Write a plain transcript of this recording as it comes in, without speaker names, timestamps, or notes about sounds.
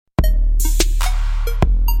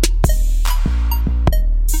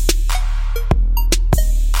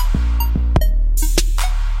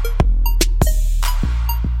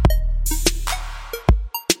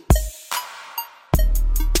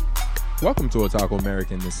to Otaku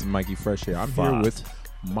American. This is Mikey Fresh here. I'm here with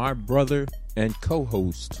my brother and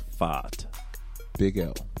co-host, Fat. Big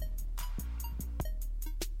L.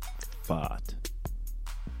 Fat.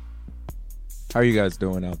 How are you guys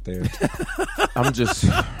doing out there? I'm just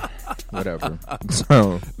whatever.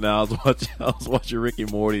 So now I was watching Rick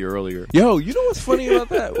and Morty earlier. Yo, you know what's funny about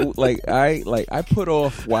that? I put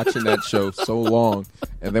off watching that show so long,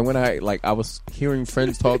 and then when I was hearing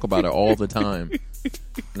friends talk about it all the time,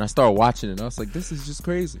 and I started watching it, and I was like, this is just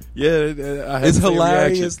crazy. Yeah, I had it's the same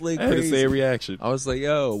hilariously reaction. I had crazy. the same reaction. I was like,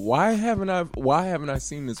 yo, why haven't I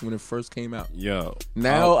seen this when it first came out? Yo,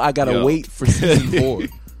 now I gotta wait for season 4.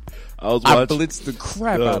 I blitzed the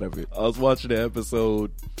crap out of it. I was watching the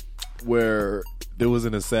episode where there was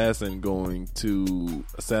an assassin going to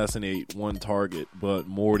assassinate one target, but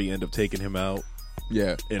Morty ended up taking him out.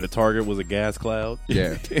 Yeah. And the target was a gas cloud.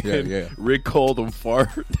 Yeah. Yeah. Rick called him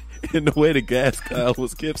Fart. And the way the gas cloud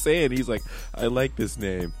kept saying, he's like, I like this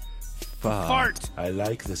name. Fart. I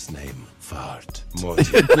like this name. Fart. Morty.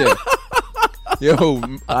 Yeah. Yo,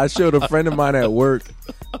 I showed a friend of mine at work,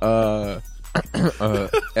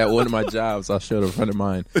 at one of my jobs, I showed a friend of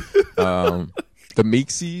mine the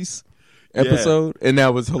Meeksies episode, and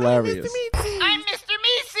that was hilarious. I'm Mr.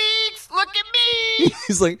 Meeseeks. Look at me.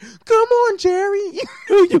 He's like, "Come on, Jerry.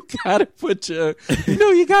 You gotta put your,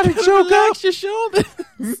 you gotta joke up your shoulder."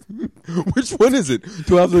 Which one is it?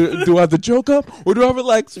 Do I have the joke up, or do I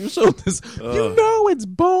relax your shoulders? It's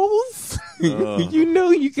both.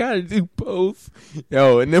 You gotta do both.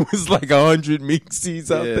 Yo, and there was like 100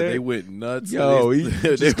 Meeksies out there. They went nuts. Yo,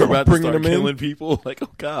 they were about to start killing people. Like,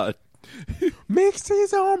 oh god,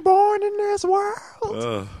 Meeksies aren't born in this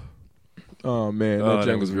world. Oh man, that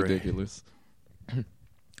thing was ridiculous.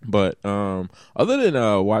 But other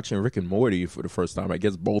than watching Rick and Morty for the first time, I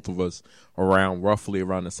guess both of us roughly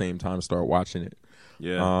around the same time start watching it.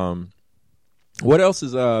 Yeah. What else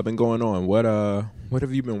has been going on? What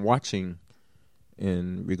have you been watching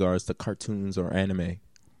in regards to cartoons or anime?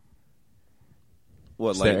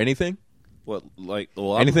 What, is there anything? What,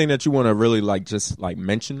 anything that you want to really just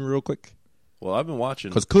mention real quick? Well, I've been watching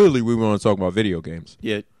because clearly we want to talk about video games.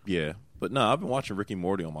 Yeah. But no, I've been watching Rick and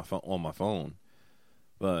Morty on my phone.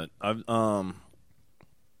 But I've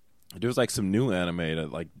there's some new anime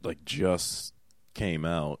that like just came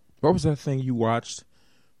out. What was that thing you watched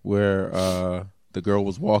where the girl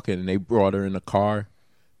was walking and they brought her in a car?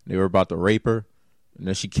 They were about to rape her, and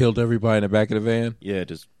then she killed everybody in the back of the van. Yeah,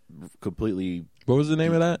 just completely. What was the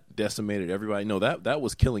name of that? Decimated everybody. No, that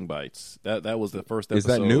was Killing Bites. That was the first episode. Is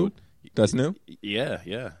that new? That's new?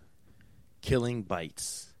 Yeah. Killing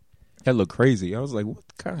Bites. That looked crazy. I was like, what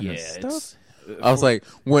kind of stuff? I was like,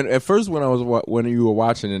 when you were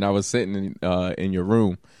watching and I was sitting in your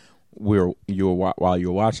room while you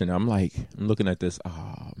were watching, I'm looking at this.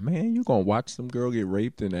 Oh man, you gonna watch some girl get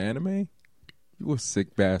raped in anime? You a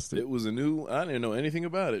sick bastard. It was I didn't know anything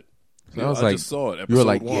about it. So I just saw it. You were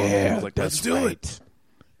like, 1. yeah, I was like, let's do it.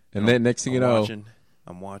 And then next thing you know,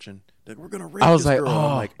 I'm watching. We're gonna rape I was this like, girl. oh,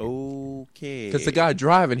 I'm like, okay. Because the guy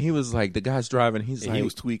driving, he was like, he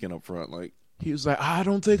was tweaking up front, like. He was like, I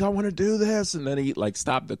don't think I want to do this. And then he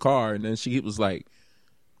stopped the car. And then she was like,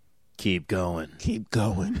 keep going. Keep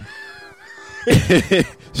going.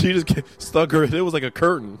 She just stuck her, there was like a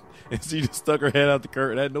curtain. And she just stuck her head out the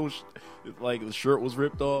curtain. Had no, the shirt was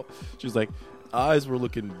ripped off. She was like, eyes were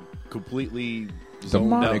looking completely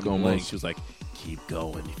demonic down almost. She was like, keep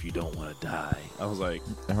going if you don't want to die. I was like,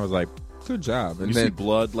 good job. And you then, see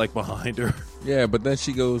blood behind her. Yeah, but then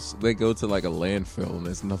they go to a landfill and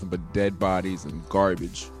there's nothing but dead bodies and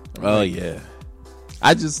garbage. Yeah.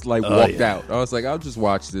 I just walked out. I was like, I'll just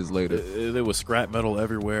watch this later. There was scrap metal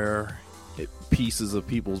everywhere, pieces of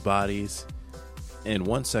people's bodies, and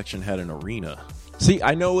one section had an arena. See,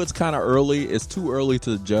 I know it's kind of early. It's too early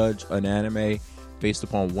to judge an anime based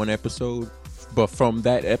upon one episode. But from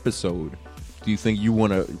that episode, do you think you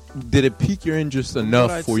want to? Did it pique your interest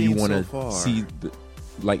enough for you want to see,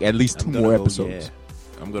 at least 2 more episodes?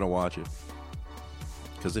 Yeah. I'm gonna watch it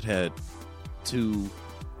because it had 2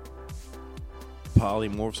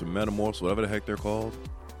 polymorphs or metamorphs, whatever the heck they're called.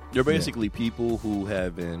 They're basically people who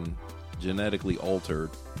have been genetically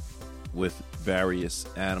altered with various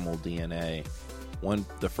animal DNA.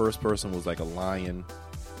 The first person was like a lion,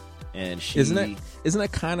 and she isn't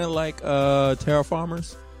that kind of like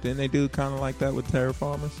Terraformers? Didn't they do kind of like that with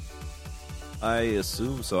Terraformers? I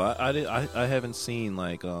assume so. I haven't seen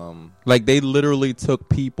like they literally took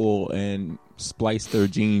people and spliced their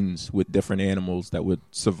genes with different animals that would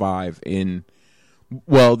survive in.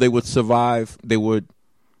 Well, they would survive.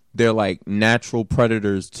 They're like natural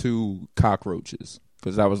predators to cockroaches.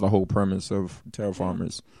 because that was the whole premise of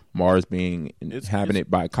Terraformers. Mars being inhabited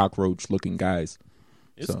by cockroach-looking guys.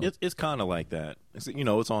 It's kind of like that. It's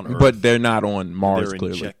on Earth, but they're not on Mars. They're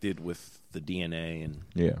clearly injected with the DNA, and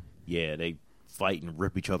they fight and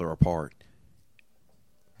rip each other apart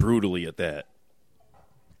brutally at that.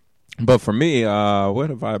 But for me, what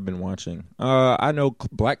have I been watching? I know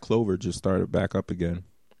Black Clover just started back up again.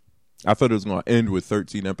 I thought it was going to end with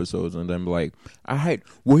 13 episodes and then be like, all right,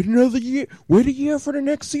 wait another year. Wait a year for the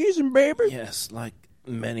next season, baby. Yes, like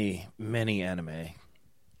many, many anime.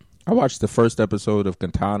 I watched the first episode of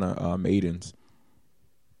Katana Maidens.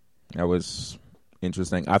 That was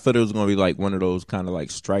interesting. I thought it was going to be like one of those kind of like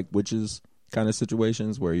Strike Witches kind of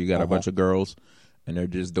situations where you got a bunch of girls and they're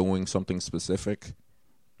just doing something specific.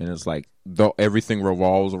 And it's like everything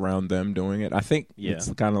revolves around them doing it. I think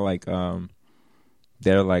it's kind of like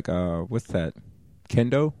they're like what's that?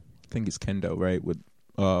 Kendo? I think it's Kendo, right? With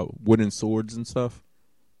wooden swords and stuff.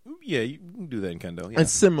 Yeah, you can do that in Kendo. Yeah.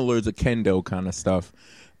 It's similar to Kendo kind of stuff.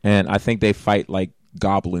 And I think they fight like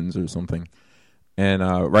goblins or something. And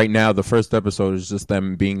right now, the first episode is just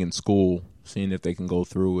them being in school, seeing if they can go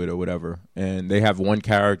through it or whatever. And they have one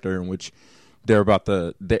character in which they're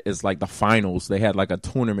it's like the finals. They had like a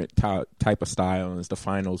tournament type of style, and it's the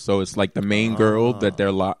finals. So it's like the main girl that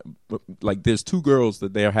they're like there's two girls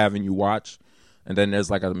that they're having you watch, and then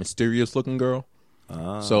there's like a mysterious looking girl.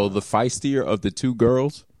 So the feistier of the two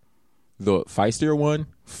girls, the feistier one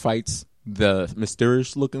fights the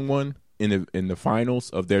mysterious looking one in the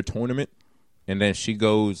finals of their tournament, and then she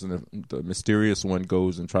goes and the mysterious one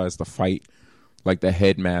goes and tries to fight like the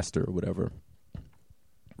headmaster or whatever.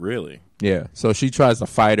 Really? Yeah. So she tries to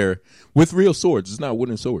fight her with real swords. It's not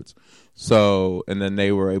wooden swords. So, and then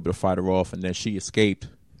they were able to fight her off, and then she escaped.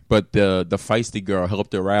 But the feisty girl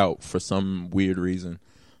helped her out for some weird reason.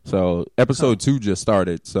 So episode 2 just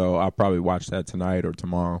started. So I'll probably watch that tonight or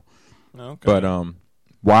tomorrow. Okay. But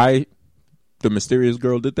why the mysterious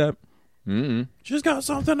girl did that? She's got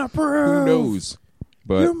something to prove. Who knows?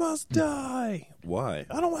 But you must die. Why?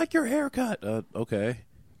 I don't like your haircut. Okay.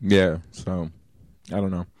 Yeah. So. I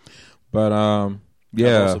don't know. But,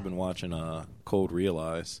 yeah. I've also been watching Code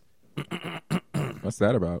Realize. What's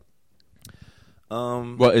that about?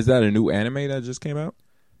 Well, is that a new anime that just came out?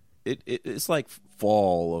 It's like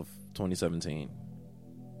fall of 2017.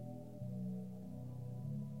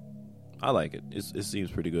 I like it. It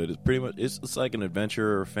seems pretty good. It's pretty much it's like an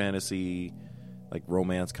adventure, fantasy, like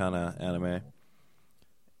romance kind of anime.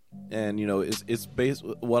 And it's based.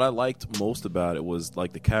 What I liked most about it was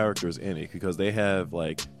like the characters in it, because they have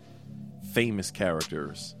like famous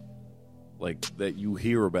characters like that you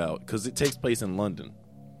hear about, because it takes place in London.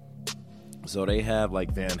 So they have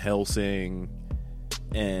like Van Helsing,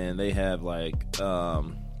 and they have like I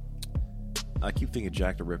keep thinking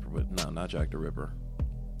Jack the Ripper, but no, not Jack the Ripper.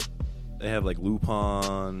 They have like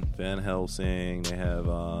Lupin, Van Helsing. They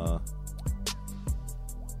have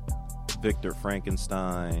Victor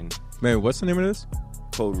Frankenstein. Man, what's the name of this?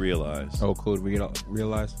 Code Realize. Oh, Code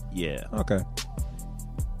Realize? Yeah. Okay.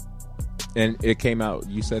 And it came out,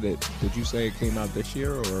 you said it, did you say it came out this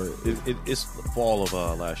year, or? It's the fall of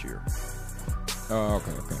last year. Oh,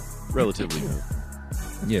 okay. Relatively new.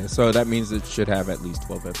 Yeah, so that means it should have at least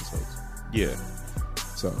 12 episodes. Yeah.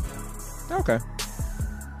 So, okay.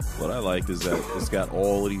 What I liked is that it's got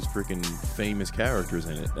all of these freaking famous characters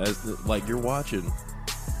in it. Like, you're watching,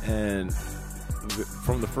 and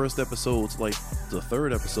from the first episode to like the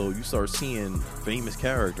third episode, you start seeing famous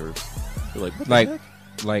characters. You're like, what the heck?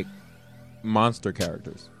 Like monster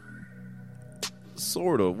characters.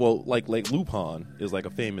 Sort of. Well, like Lupin is like a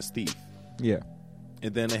famous thief. Yeah.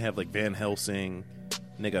 And then they have like Van Helsing,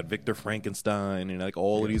 and they got Victor Frankenstein, and like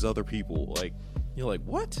all of these other people. Like, you're like,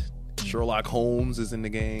 what? Sherlock Holmes is in the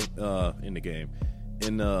game.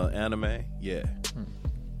 In the anime. Yeah.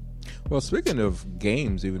 Well, speaking of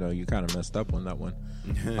games, even though you kind of messed up on that one,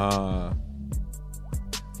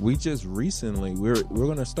 we just recently we're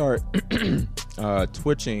gonna start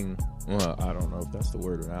twitching. Well, I don't know if that's the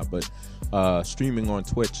word or not, but streaming on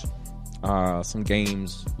Twitch. Some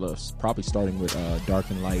games, probably starting with Dark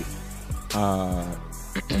and Light.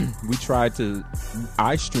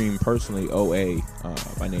 I stream personally OA,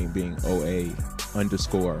 my name being OA_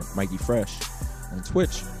 Mikey Fresh on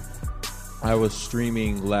Twitch. I was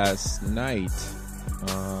streaming last night.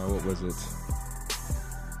 What was it?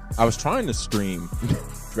 I was trying to stream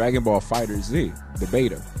Dragon Ball Fighter Z, the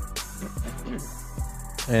beta.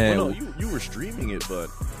 And well, no, you were streaming it, but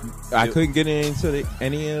I couldn't get into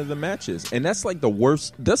any of the matches, and that's like the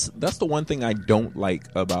worst. That's the one thing I don't like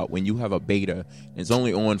about when you have a beta. It's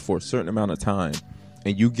only on for a certain amount of time,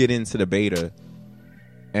 and you get into the beta,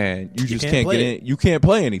 and you just can't get in. You can't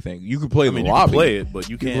play anything. You can play the lobby. You can play it, but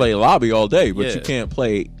you can't play lobby all day, but you can't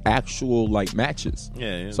play actual like matches.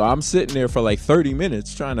 Yeah. So I'm sitting there for like 30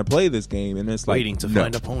 minutes trying to play this game, and it's like waiting to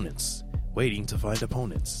find opponents.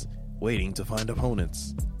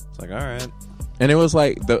 It's like, all right. And it was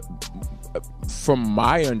like from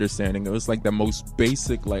my understanding, it was like the most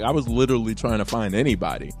basic. Like I was literally trying to find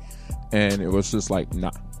anybody, and it was just like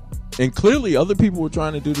nah. And clearly, other people were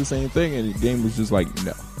trying to do the same thing, and the game was just like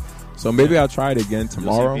no. So maybe I'll try it again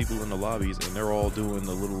tomorrow. You'll see people in the lobbies, and they're all doing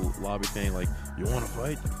the little lobby thing, like, "You want to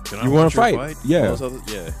fight? You want to fight? Yeah,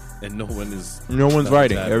 yeah." And no one's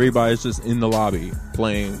writing. Everybody's just in the lobby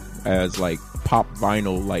playing as like pop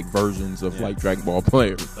vinyl like versions of like Dragon Ball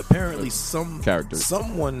players. Apparently, some characters,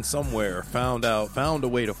 someone somewhere found a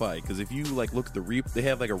way to fight. Because if you like look at the they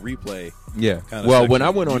have like a replay. Yeah. Well, when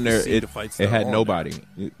I went on there, it had nobody.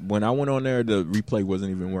 When I went on there, the replay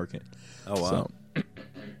wasn't even working. Oh wow. So.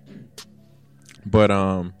 But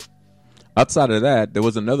outside of that, there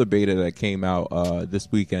was another beta that came out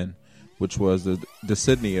this weekend, which was the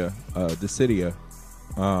Dissidia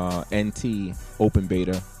NT open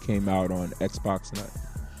beta came out on Xbox. And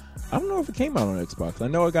I don't know if it came out on Xbox. I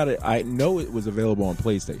know I got it. I know it was available on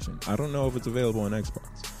PlayStation. I don't know if it's available on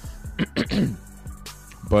Xbox.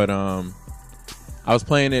 But I was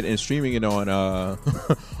playing it and streaming it on I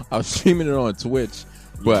was streaming it on Twitch,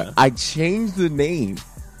 but I changed the name.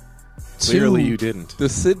 Clearly you didn't.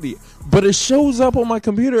 Dissidia. But it shows up on my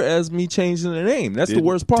computer as me changing the name. That's the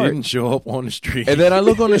worst part. Didn't show up on the stream. And then I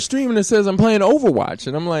look on the stream and it says I'm playing Overwatch.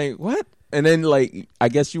 And I'm like, what? And then, like, I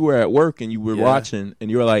guess you were at work and you were watching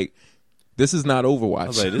and you were like, this is not Overwatch. I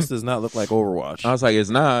was like, this does not look like Overwatch. I was like,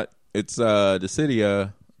 it's not. It's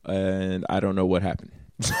Dissidia, and I don't know what happened.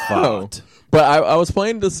 But I was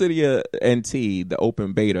playing Dissidia NT, the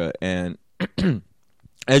open beta, and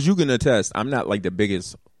as you can attest, I'm not like the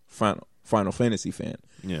biggest Final Fantasy fan.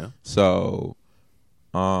 Yeah. So,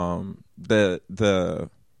 the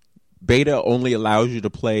beta only allows you to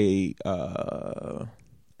play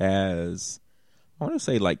as I want to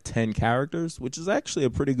say like 10 characters, which is actually a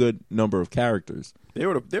pretty good number of characters. They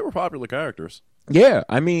were popular characters. Yeah,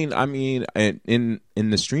 I mean, in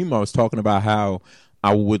the stream I was talking about how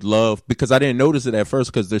I would love, because I didn't notice it at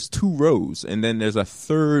first because there's 2 rows and then there's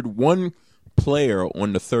one player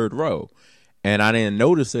on the 3rd row. And I didn't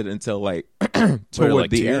notice it until like toward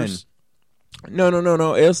the end.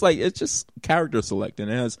 No. It's just character select,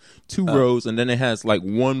 and it has 2 rows, and then it has like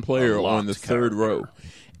one player on the 3rd row.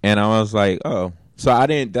 And I was like, oh, so I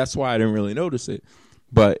didn't. That's why I didn't really notice it.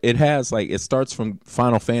 But it has like, it starts from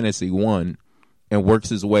Final Fantasy 1 and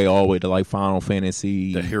works its way all the way to like Final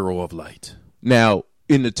Fantasy, the Hero of Light. Now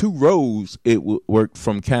in the 2 rows, it worked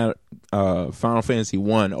from Final Fantasy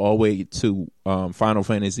 1 all the way to Final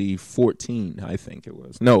Fantasy 14, I think it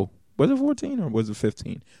was. No, was it 14 or was it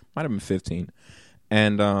 15? Might have been 15.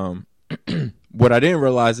 And what I didn't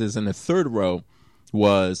realize is in the 3rd row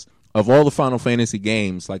was, of all the Final Fantasy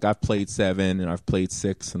games, like I've played 7 and I've played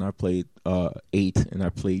 6 and I've played 8 and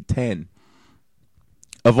I've played 10.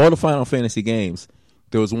 Of all the Final Fantasy games,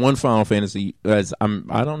 there was one Final Fantasy, I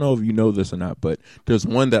don't know if you know this or not, but there's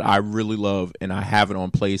one that I really love, and I have it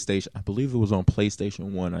on PlayStation. I believe it was on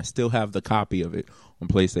PlayStation 1. I still have the copy of it on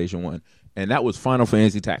PlayStation 1, and that was Final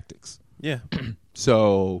Fantasy Tactics. Yeah.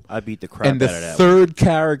 So I beat the crap out of that. And the third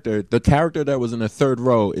character, the character that was in the 3rd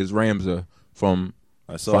row is Ramza from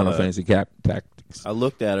Final Fantasy Tactics. I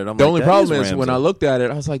looked at it. The only problem is when I looked at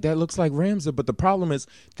it, I was like, that looks like Ramza. But the problem is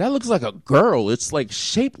that looks like a girl. It's like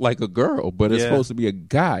shaped like a girl, but it's supposed to be a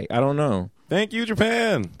guy. I don't know. Thank you,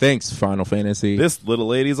 Japan. Thanks, Final Fantasy. This little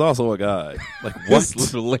lady's also a guy. Like, what? This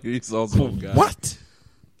little lady's also a guy. What?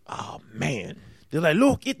 Oh, man. They're like,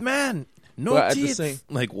 look, it, man. No tits.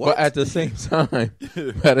 Like, what? But at the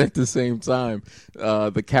same time,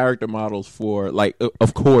 the character models for, like,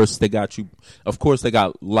 of course they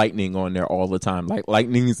got Lightning on there all the time. Like,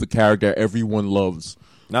 Lightning is the character everyone loves.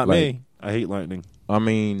 Not me. I hate Lightning. I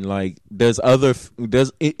mean, like, there's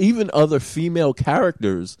even other female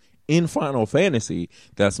characters in Final Fantasy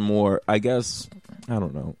that's more, I guess, I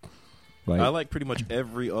don't know. Like, I like pretty much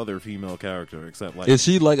every other female character except Lightning. Is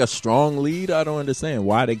she like a strong lead? I don't understand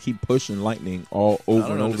why they keep pushing Lightning all over and over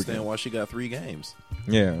again. I don't understand why she got 3 games.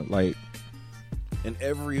 Yeah, like, and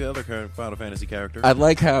every other Final Fantasy character. I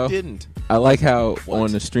like how What?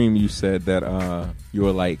 On the stream you said that you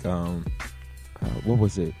were like what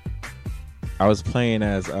was it? I was playing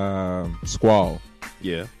as Squall.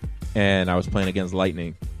 Yeah. And I was playing against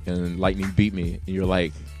Lightning, and Lightning beat me. And you're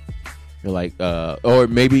like, or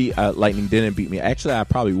maybe Lightning didn't beat me. Actually, I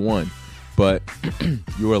probably won, but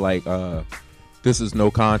you were like, this is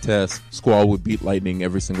no contest. Squall would beat Lightning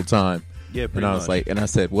every single time. Yeah, and I was like, and I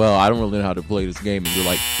said, well, I don't really know how to play this game. And you're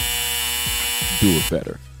like, do it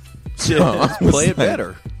better. So just play it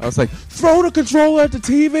better. I was like, throw the controller at the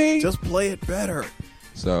TV. Just play it better.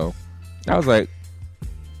 So I was like,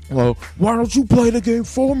 well, why don't you play the game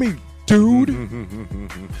for me, dude?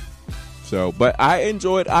 So, but I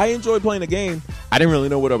enjoyed playing the game. I didn't really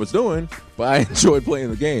know what I was doing, but I enjoyed playing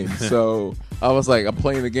the game. So I was like, I'm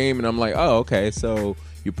playing the game, and I'm like, oh, okay. So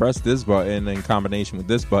you press this button in combination with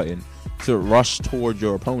this button to rush toward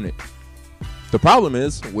your opponent. The problem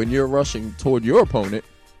is when you're rushing toward your opponent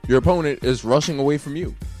is rushing away from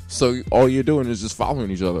you. So all you're doing is just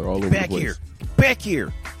following each other all over the place. Back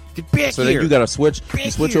here. Get back so here. then you got to switch. Back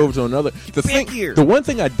you switch here. over to another. The one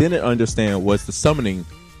thing I didn't understand was the summoning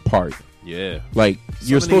part. Yeah. Like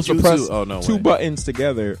you're supposed to press two way. buttons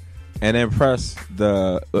together and then press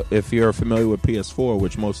the. If you're familiar with PS4,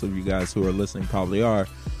 which most of you guys who are listening probably are,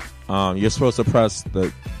 you're supposed to press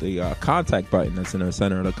the contact button that's in the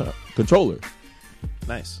center of the controller.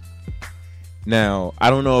 Nice. Now,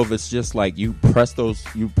 I don't know if it's just like you press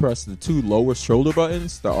the two lower shoulder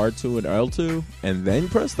buttons, the R2 and L2, and then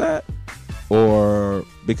press that, or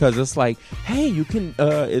because it's like, hey, you can.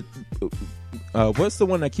 What's the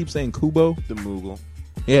one that keeps saying Kubo? The Moogle.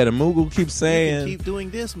 Yeah, the Moogle keeps saying. Keep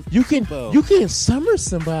doing this. You can Kubo. you can summon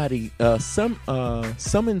somebody.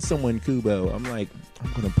 Summon someone, Kubo. I'm like,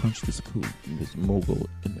 I'm gonna punch this Moogle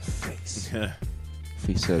in the face. If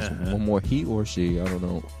he says one more, he or she, I don't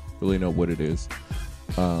know. Really know what it is,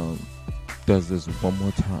 does this one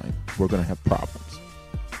more time, we're gonna have problems.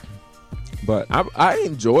 But I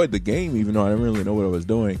enjoyed the game, even though I didn't really know what I was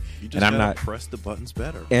doing. You just gotta press the buttons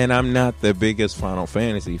better. And I'm not the biggest Final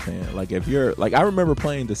Fantasy fan. Like if you're like, I remember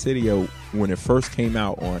playing Dissidia when it first came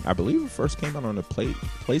out on, I believe it first came out on the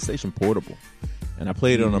PlayStation Portable, and I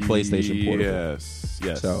played it on a PlayStation Portable.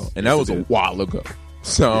 Yes. So, and that was a while ago.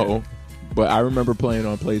 So. Yeah. But I remember playing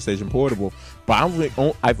on PlayStation Portable. But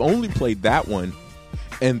I've only played that one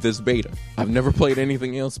and this beta. I've never played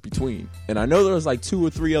anything else between. And I know there's like 2 or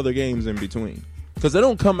 3 other games in between. Because they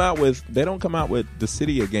don't come out with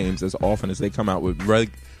Dissidia games as often as they come out with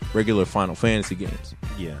regular Final Fantasy games.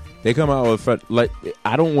 Yeah. They come out with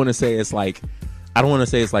I don't want to say it's like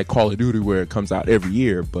Call of Duty where it comes out every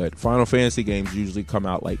year, but Final Fantasy games usually come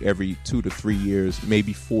out like every 2 to 3 years,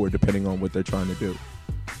 maybe 4, depending on what they're trying to do.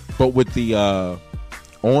 But with the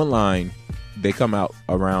online, they come out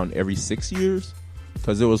around every 6 years,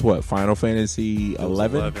 because it was Final Fantasy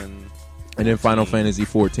 11 and then Final Fantasy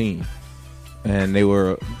 14, and they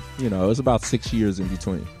were, it was about 6 years in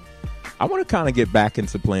between. I want to kind of get back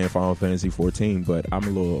into playing Final Fantasy 14, but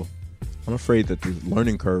I'm afraid that the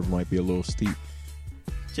learning curve might be a little steep,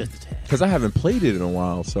 just a tad, because I haven't played it in a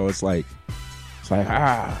while. So it's like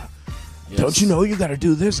Yes. Don't you know you got to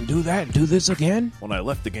do this and do that and do this again? When I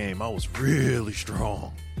left the game, I was really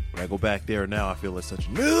strong. When I go back there now, I feel like such a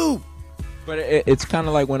noob. But it's kind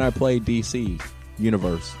of like when I play DC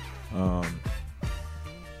Universe.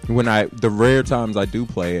 The rare times I do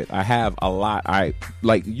play it, I have a lot. I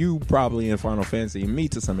like you probably in Final Fantasy, and me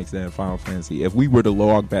to some extent in Final Fantasy. If we were to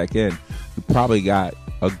log back in, we probably got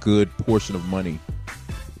a good portion of money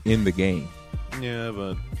in the game. Yeah,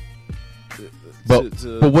 but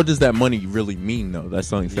what does that money really mean, though? That's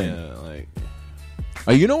the only thing. Yeah, like.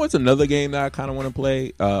 You know what's another game that I kind of want to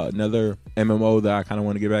play? Another MMO that I kind of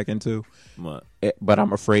want to get back into. What? But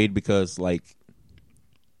I'm afraid because, like,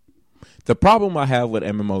 the problem I have with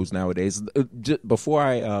MMOs nowadays, before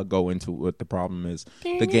I go into what the problem is,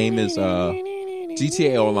 the game is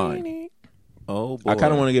GTA Online. Oh, boy. I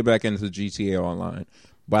kind of want to get back into GTA Online,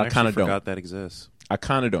 but I kind of don't. I forgot that exists. I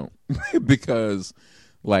kind of don't because,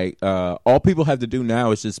 like, all people have to do now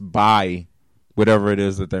is just buy whatever it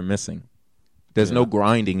is that they're missing. There's no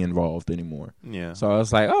grinding involved anymore. Yeah. So I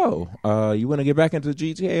was like, you want to get back into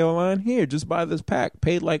GTA Online? Here, just buy this pack.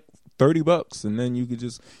 Pay like $30, and then you could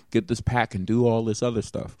just get this pack and do all this other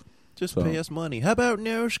stuff. Just pay us money. How about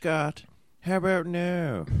no, Scott? How about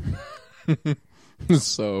no?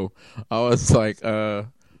 So I was like, all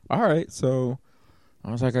right. So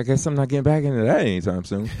I was like, I guess I'm not getting back into that anytime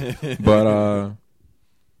soon. But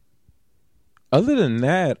other than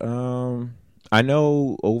that, I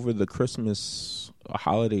know over the Christmas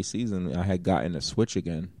holiday season, I had gotten a Switch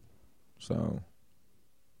again. So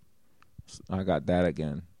I got that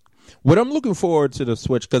again. What I'm looking forward to the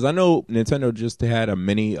Switch, because I know Nintendo just had a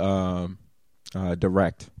mini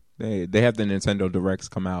Direct. They have the Nintendo Directs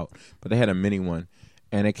come out, but they had a mini one.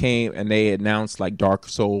 And it came, and they announced like Dark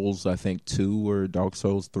Souls, I think 2 or Dark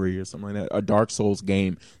Souls 3 or something like that. A Dark Souls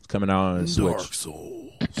game is coming out on the Switch. Dark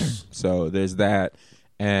Souls. So there's that.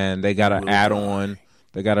 and they got to add on.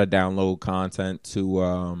 They got to download content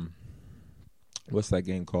to what's that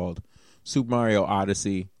game called? Super Mario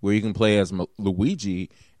Odyssey, where you can play as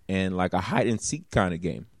Luigi in like a hide and seek kind of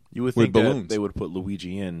game. You would think that they would put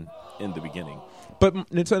Luigi in the beginning. But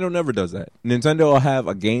Nintendo never does that. Nintendo will have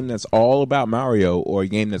a game that's all about Mario or a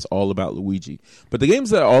game that's all about Luigi. But the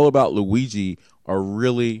games that are all about Luigi are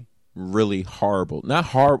really, really horrible. Not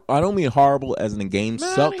horrible. I don't mean horrible as in the game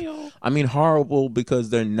suck. I mean horrible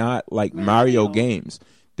because they're not like Mario games.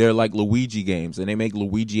 They're like Luigi games, and they make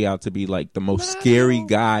Luigi out to be like the most scary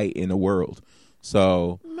guy in the world.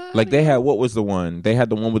 So, like they had, what was the one? They had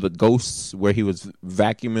the one with the ghosts where he was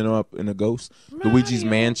vacuuming up in a ghost. Luigi's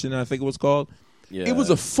Mansion, I think it was called. Yeah, it was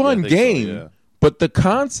a fun game, so, yeah. But the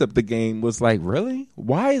concept of the game was like, really?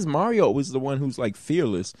 Why is Mario always the one who's like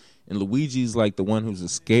fearless, and Luigi's like the one who's a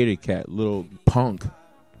scaredy cat, little punk?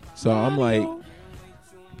 So I'm like,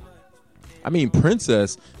 I mean,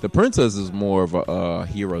 the princess is more of a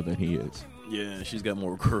hero than he is. Yeah, she's got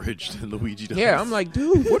more courage than Luigi does. Yeah, I'm like,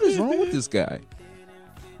 dude, what is wrong with this guy?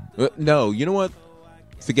 No, you know what?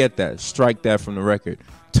 Forget that. Strike that from the record.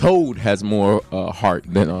 Toad has more heart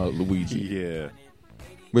than Luigi. Yeah.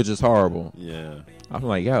 Which is horrible. Yeah. I'm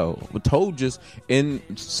like, yo, but Toad just, in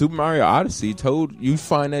Super Mario Odyssey, Toad, you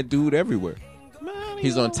find that dude everywhere. Mario.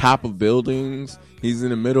 He's on top of buildings. He's in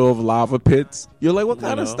the middle of lava pits. You're like, what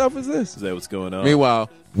kind of stuff is this? Is that what's going on? Meanwhile,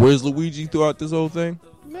 where's Luigi throughout this whole thing?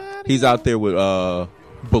 Mario. He's out there with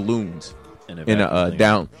balloons. In a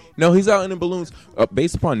down. No, he's out in the balloons.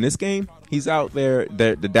 Based upon this game, he's out there.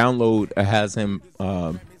 The download has him,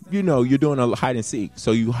 you're doing a hide and seek.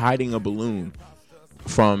 So you hiding a balloon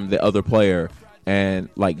from the other player. And,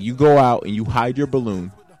 like, you go out and you hide your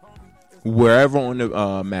balloon wherever on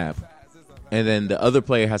the map. And then the other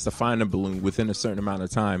player has to find a balloon within a certain amount of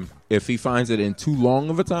time. If he finds it in too long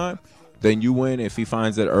of a time, then you win. If he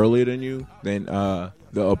finds it earlier than you, then the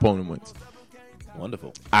opponent wins.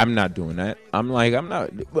 Wonderful. I'm not doing that. I'm not.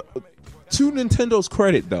 To Nintendo's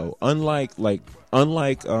credit, though, unlike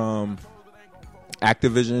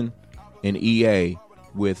Activision and EA,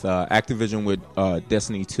 with Activision with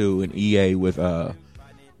Destiny 2 and EA with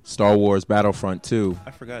Star Wars Battlefront 2.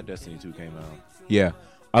 I forgot Destiny 2 came out. Yeah.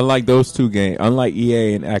 Unlike those two games, unlike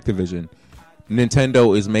EA and Activision,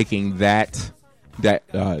 Nintendo is making that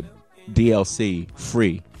DLC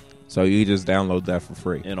free. So you just download that for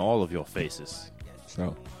free. In all of your faces.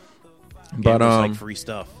 So, but like free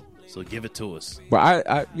stuff. So give it to us. But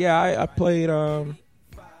I played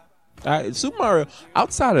Super Mario.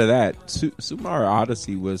 Outside of that, Super Mario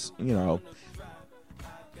Odyssey was,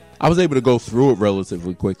 I was able to go through it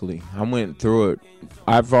relatively quickly. I went through it.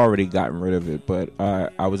 I've already gotten rid of it, but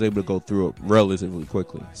I was able to go through it relatively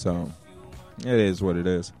quickly. So it is what it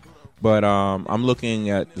is. But I'm looking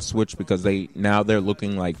at the Switch because they're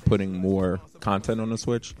looking like putting more content on the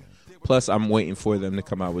Switch. Plus, I'm waiting for them to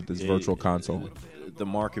come out with this virtual console. The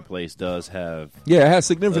marketplace does have... Yeah, it has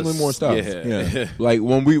significantly more stuff. Yeah. Like,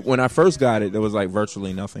 when I first got it, there was, like,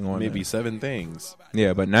 virtually nothing on it. Maybe 7 things.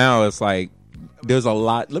 Yeah, but now it's, like, there's a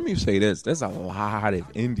lot... Let me say this. There's a lot of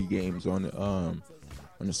indie games on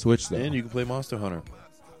the Switch, though. And you can play Monster Hunter.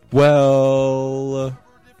 Well...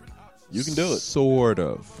 You can do it. Sort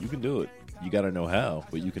of. You can do it. You got to know how,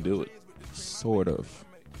 but you can do it. Sort of.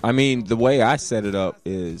 I mean, the way I set it up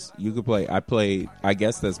is you could play. I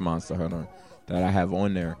guess that's Monster Hunter that I have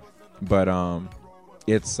on there, but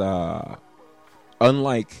it's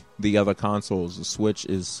unlike the other consoles. The Switch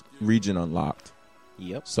is region unlocked.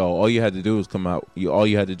 Yep. So all you had to do is come out. All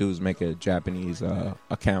you had to do is make a Japanese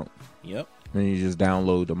account. Yep. And you just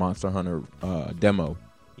download the Monster Hunter demo.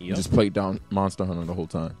 Yep. You just play down Monster Hunter the whole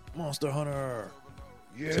time. Monster Hunter.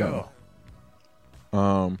 Yeah.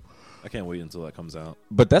 So, I can't wait until that comes out.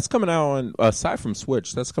 But that's coming out on, aside from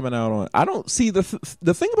Switch, that's coming out on... I don't see... The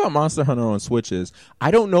thing about Monster Hunter on Switch is, I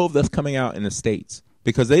don't know if that's coming out in the States.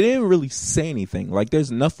 Because they didn't really say anything. Like, there's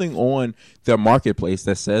nothing on their marketplace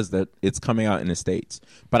that says that it's coming out in the States.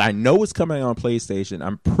 But I know it's coming out on PlayStation.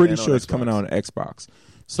 I'm pretty sure it's coming out on Xbox.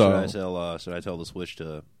 So should I tell the Switch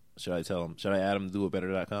to... Should I add them to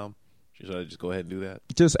doitbetter.com? Should I just go ahead and do that?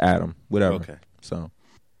 Just add them. Whatever. Okay. So...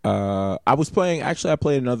 I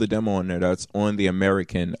played another demo on there that's on the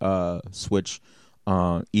American Switch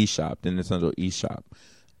eShop, the Nintendo eShop,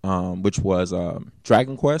 which was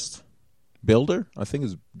Dragon Quest Builder. I think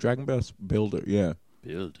it's Dragon Quest Builder. Yeah.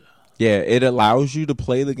 Builder. Yeah, it allows you to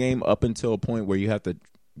play the game up until a point where you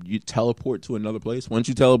teleport to another place. Once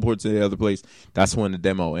you teleport to the other place, that's when the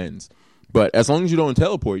demo ends. But as long as you don't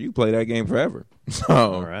teleport, you play that game forever. So,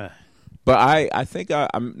 all right. But I think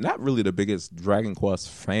I'm not really the biggest Dragon Quest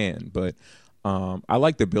fan, but I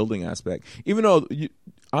like the building aspect, even though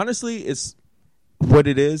honestly, it's what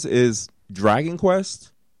it is Dragon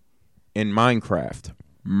Quest and Minecraft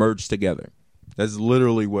merged together. That's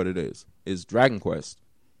literally what it is. It's Dragon Quest,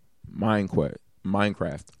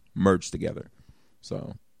 Minecraft merged together.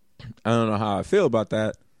 So I don't know how I feel about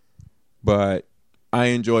that, but I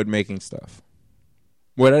enjoyed making stuff.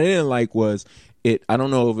 What I didn't like was it. I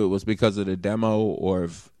don't know if it was because of the demo or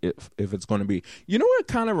if it's going to be. You know what it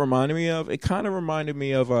kind of reminded me of? It kind of reminded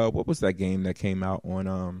me of what was that game that came out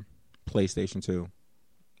on PlayStation 2?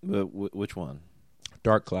 Which one?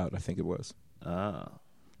 Dark Cloud, I think it was. Ah.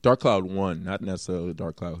 Dark Cloud 1, not necessarily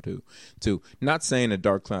Dark Cloud 2. Not saying that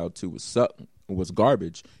Dark Cloud 2 was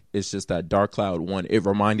garbage. It's just that Dark Cloud 1, it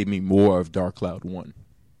reminded me more of Dark Cloud 1.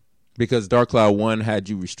 Because Dark Cloud 1 had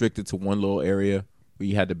you restricted to one little area where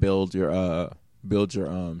you had to build your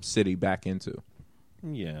city back into.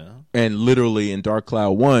 Yeah. And literally in Dark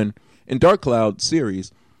Cloud 1, in Dark Cloud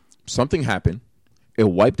series, something happened. It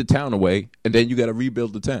wiped the town away, and then you got to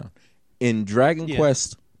rebuild the town. In Dragon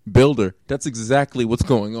Quest Builder, that's exactly what's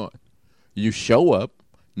going on. You show up,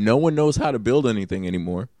 no one knows how to build anything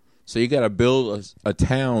anymore, so you got to build a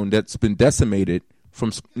town that's been decimated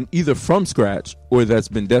either from scratch or that's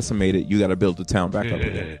been decimated. You got to build the town back up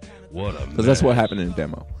again. Because that's what happened in the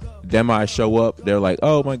demo. Demo, I show up, they're like,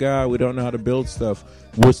 "Oh my god, we don't know how to build stuff.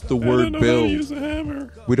 What's the word build? Use a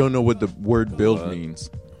hammer. We don't know what the word build means."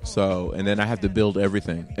 So, and then I have to build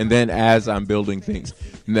everything. And then as I'm building things,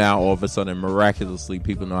 now all of a sudden, miraculously,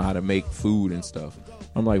 people know how to make food and stuff.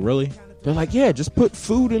 I'm like, really? They're like, yeah, just put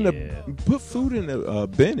food in the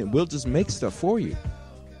bin and we'll just make stuff for you.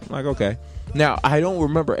 I'm like, okay. Now, I don't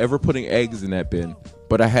remember ever putting eggs in that bin,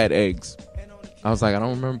 but I had eggs. I was like, I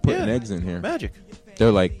don't remember putting eggs in here. Magic.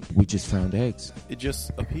 They're like, we just found eggs. It just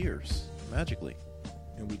appears magically.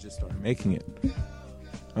 And we just started making it.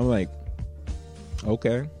 I'm like,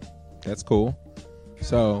 okay, that's cool.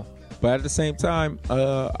 So, but at the same time,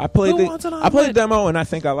 I played the demo and I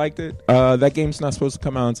think I liked it. That game's not supposed to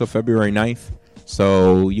come out until February 9th.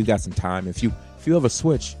 So you got some time. If you have a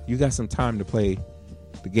Switch, you got some time to play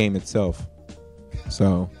the game itself.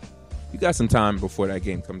 So you got some time before that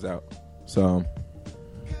game comes out. So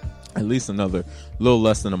at least another little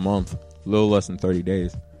less than a month, a little less than 30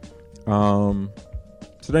 days. So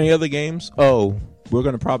any other games? Oh, we're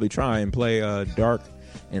going to probably try and play Dark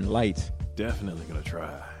and Light. Definitely going to try.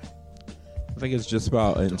 I think it's just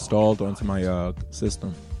about installed onto my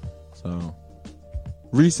system. So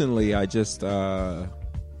recently I just,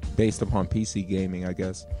 based upon PC gaming, I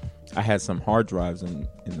guess, I had some hard drives in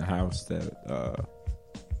the house that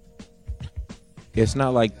it's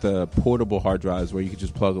not like the portable hard drives where you can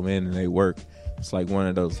just plug them in and they work. It's like one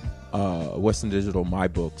of those Western Digital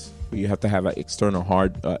MyBooks where you have to have an external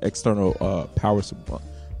power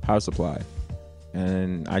supply,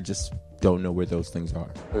 and I just don't know where those things are.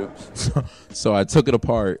 Oops. So I took it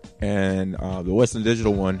apart, and the Western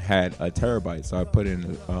Digital one had a terabyte, so I put it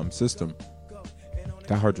in the system.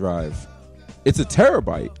 That hard drive, it's a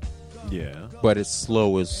terabyte. Yeah. But it's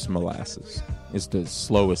slow as molasses. It's the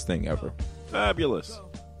slowest thing ever. Fabulous.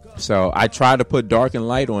 So I tried to put Dark and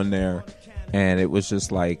Light on there, and it was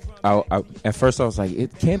just like, at first I was like,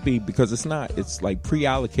 it can't be, because it's not. It's like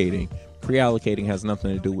pre-allocating. Pre-allocating has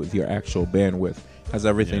nothing to do with your actual bandwidth. It has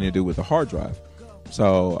everything to do with the hard drive.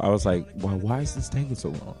 So I was like, well, why is this taking so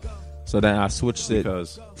long? So then I switched it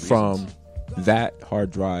from that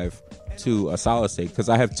hard drive to a solid state, because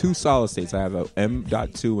I have two solid states. I have a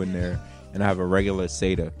M.2 in there, and I have a regular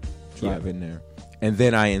SATA drive in there. And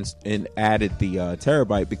then I added the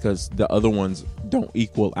terabyte, because the other ones don't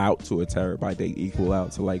equal out to a terabyte. They equal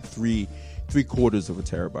out to like three quarters of a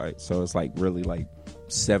terabyte. So it's like really like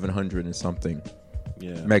 700 and something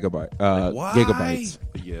gigabytes.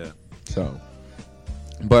 Yeah. So,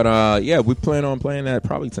 but we plan on playing that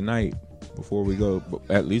probably tonight before we go.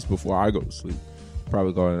 At least before I go to sleep.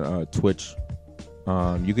 Probably go on Twitch.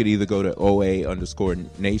 You could either go to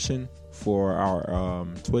OA_Nation for our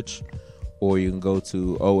Twitch, or you can go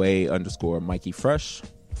to OA_Mikey Fresh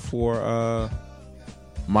for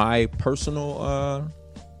my personal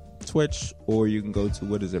Twitch, or you can go to,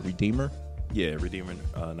 what is it, Redeemer? Yeah, Redeemer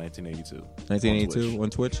 1982. 1982 on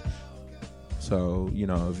Twitch. So,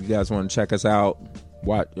 if you guys want to check us out,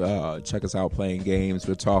 check us out playing games,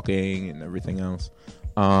 we're talking and everything else.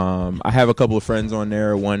 I have a couple of friends on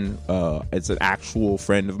there. One, it's an actual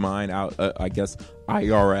friend of mine, I guess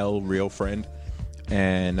IRL, real friend,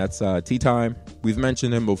 and that's Tea Time. We've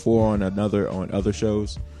mentioned him before on other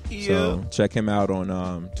shows. Yeah. So check him out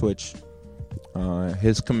on Twitch.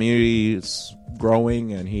 His community is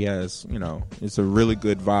growing, and he has, it's a really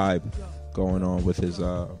good vibe going on with his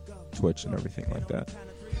Twitch and everything like that.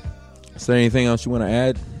 Is there anything else you want to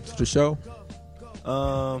add to the show?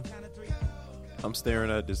 I'm staring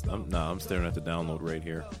at this. I'm staring at the download rate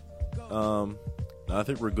here. I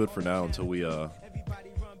think we're good for now until we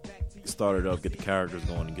start it up, get the characters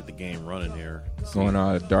going, and get the game running here. Going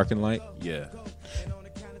on Dark and Light? Yeah.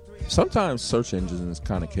 Sometimes search engines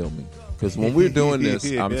kind of kill me because when we're doing this,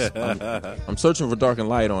 I'm searching for Dark and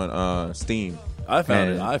Light on Steam. I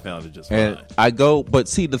found it just fine. And I go, but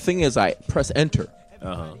see, the thing is, I press enter,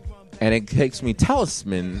 and it takes me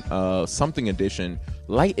Talisman something edition,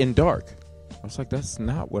 Light and Dark. I was like, that's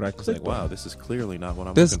not what I clicked. Wow, this is clearly not what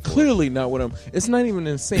I'm This looking for. clearly not what I'm. It's not even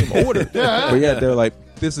in the same order. But yeah, they're like,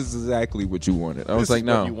 this is exactly what you wanted. I was like,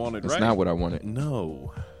 no, it's not what I wanted.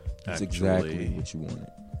 No, it's exactly what you wanted.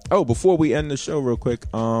 Oh, before we end the show, real quick,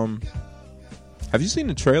 have you seen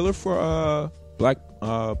the trailer for Black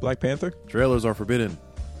Panther? Trailers are forbidden.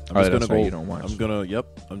 I'm just gonna go. You don't watch.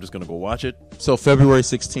 I'm just gonna go watch it. So February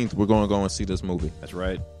 16th, we're gonna go and see this movie. That's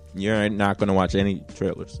right. You're not gonna watch any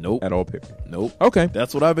trailers. Nope. At all, period. Nope. Okay.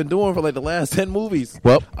 That's what I've been doing for like the last 10 movies.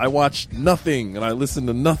 Well, I watch nothing and I listen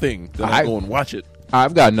to nothing. Then I go and watch it.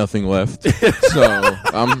 I've got nothing left, so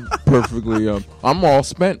I'm perfectly. I'm all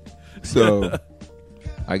spent. So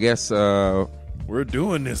I guess we're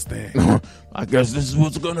doing this thing. I guess this is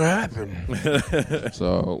what's gonna happen.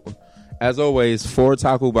 So, as always, for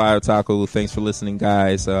Otaku by Otaku, thanks for listening,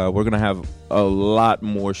 guys. We're gonna have a lot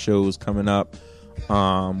more shows coming up.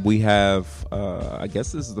 We have, I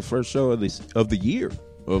guess this is the first show of the year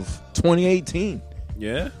of 2018.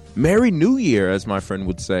 Yeah. Merry New Year, as my friend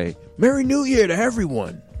would say. Merry New Year to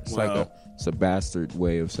everyone. It's it's a bastard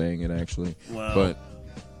way of saying it, actually. Wow. But,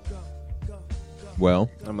 well,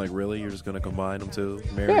 I'm like, really? You're just gonna combine them too?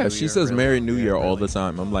 She says Merry New Year all the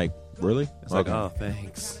time. I'm like, really? It's like, oh,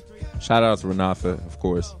 thanks. Shout out to Renatha, of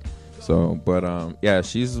course. So, but yeah,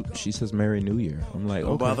 she says Merry New Year. I'm like,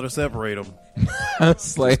 don't bother to separate them.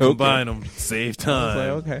 It's like, just combine them, save time.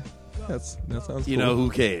 I was like, okay, that sounds cool. You know, who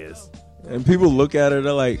cares? And people look at it,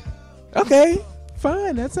 they're like, okay,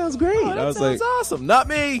 fine, that sounds great. Oh, that sounds awesome. Not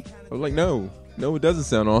me. I was like, no, it doesn't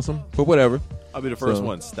sound awesome, but whatever. I'll be the first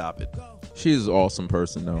one. Stop it. She's an awesome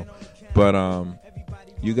person, though. But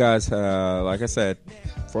you guys, like I said,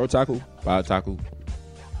 for Otaku, by Otaku.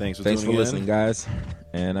 Thanks for listening, guys.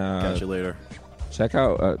 And catch you later. Check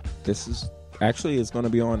out this is actually it's going to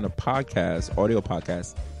be on the podcast, audio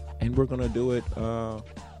podcast, and we're going to do it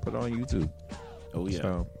put it on YouTube. Oh yeah.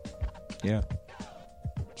 So, yeah.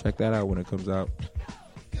 Check that out when it comes out.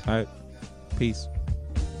 All right. Peace.